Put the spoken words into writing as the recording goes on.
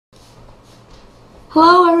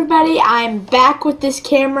Hello everybody, I'm back with this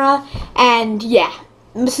camera, and yeah,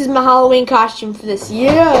 this is my Halloween costume for this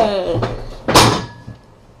year.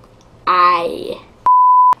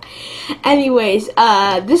 Anyways,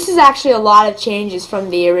 this is actually a lot of changes from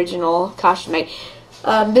the original costume.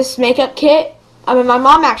 This makeup kit, my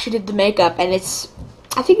mom actually did the makeup, and I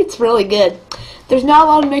think it's really good. There's not a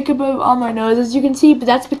lot of makeup on my nose, as you can see, but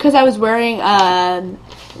that's because I was wearing, a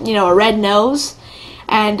red nose,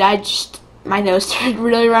 and my nose started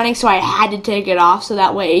really running, so I had to take it off so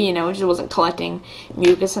that way, it just wasn't collecting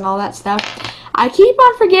mucus and all that stuff. I keep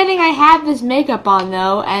on forgetting I have this makeup on,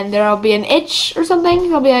 though, and there'll be an itch or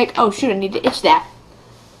something. I'll be like, oh, shoot, I need to itch that.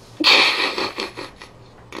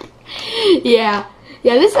 Yeah,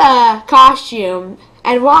 this costume,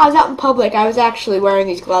 and while I was out in public, I was actually wearing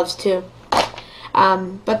these gloves, too.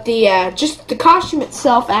 But the costume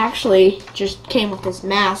itself actually just came with this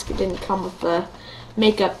mask. It didn't come with the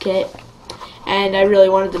makeup kit. And I really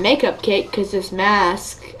wanted the makeup kit because this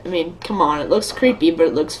mask, come on, it looks creepy, but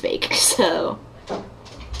it looks fake, so.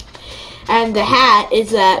 And the hat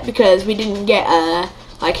is because we didn't get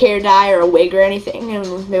like hair dye or a wig or anything, and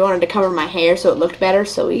they wanted to cover my hair so it looked better,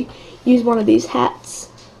 so we used one of these hats.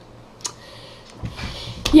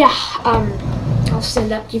 Yeah, I'll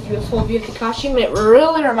stand up, give you a full view of the costume. It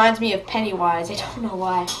really reminds me of Pennywise. I don't know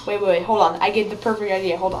why. Wait, hold on. I get the perfect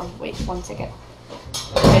idea. Hold on, wait 1 second.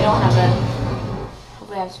 I don't have a.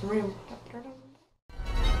 Hopefully I have some room.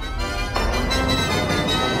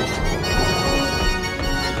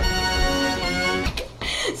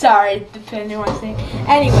 Sorry, the Pennywise thing.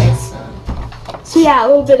 Anyways, so yeah, a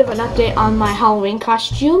little bit of an update on my Halloween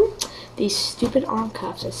costume. These stupid arm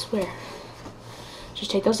cuffs, I swear. Just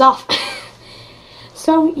take those off.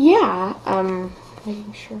 So yeah,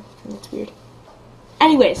 making sure that's weird.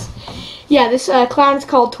 Anyways, yeah, this clown is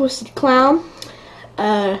called Twisted Clown.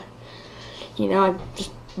 I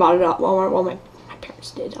just bought it at Walmart. Well, my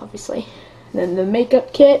parents did, obviously. And then the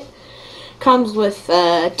makeup kit comes with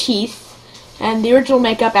teeth. And the original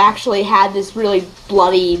makeup actually had this really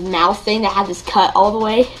bloody mouth thing that had this cut all the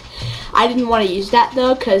way. I didn't want to use that,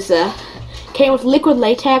 though, because it came with liquid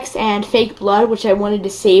latex and fake blood, which I wanted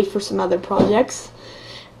to save for some other projects.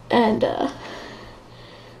 And,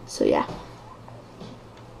 so yeah.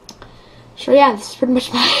 So yeah, this is pretty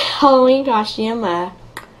much my Halloween costume.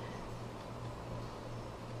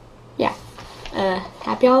 Yeah.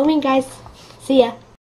 Happy Halloween, guys. See ya.